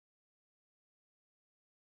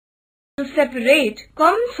to separate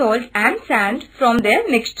common salt and sand from their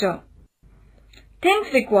mixture.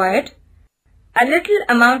 Things required: a little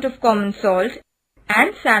amount of common salt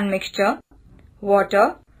and sand mixture, water,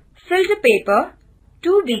 filter paper,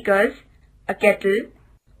 2 beakers, a kettle,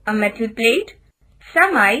 a metal plate,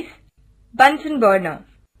 some ice, Bunsen burner.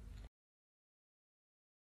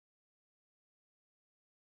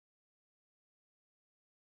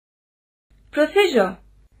 Procedure: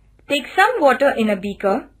 take some water in a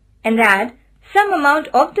beaker and add some amount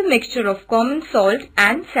of the mixture of common salt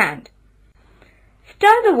and sand.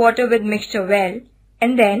 Stir the water with mixture well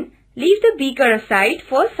and then leave the beaker aside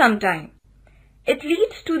for some time. It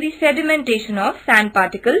leads to the sedimentation of sand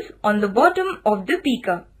particles on the bottom of the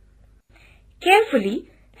beaker. Carefully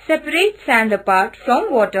separate sand apart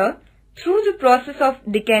from water through the process of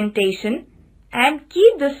decantation and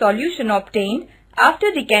keep the solution obtained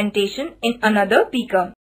after decantation in another beaker.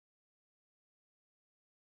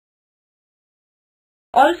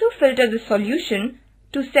 Also filter the solution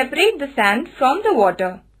to separate the sand from the water.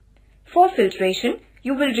 For filtration,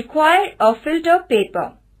 you will require a filter paper.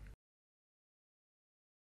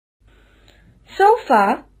 So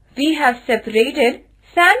far, we have separated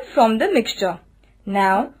sand from the mixture.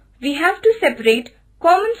 Now, we have to separate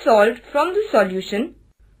common salt from the solution.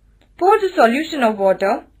 Pour the solution of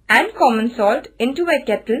water and common salt into a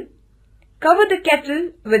kettle. Cover the kettle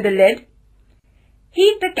with a lid.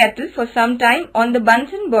 Heat the kettle for some time on the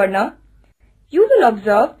Bunsen burner. You will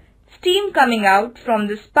observe steam coming out from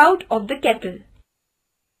the spout of the kettle.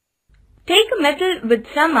 Take a metal with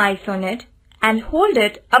some ice on it and hold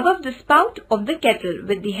it above the spout of the kettle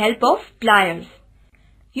with the help of pliers.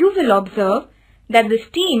 You will observe that the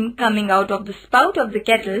steam coming out of the spout of the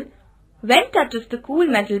kettle, when touches the cool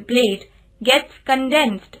metal plate, gets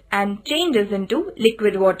condensed and changes into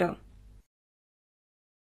liquid water.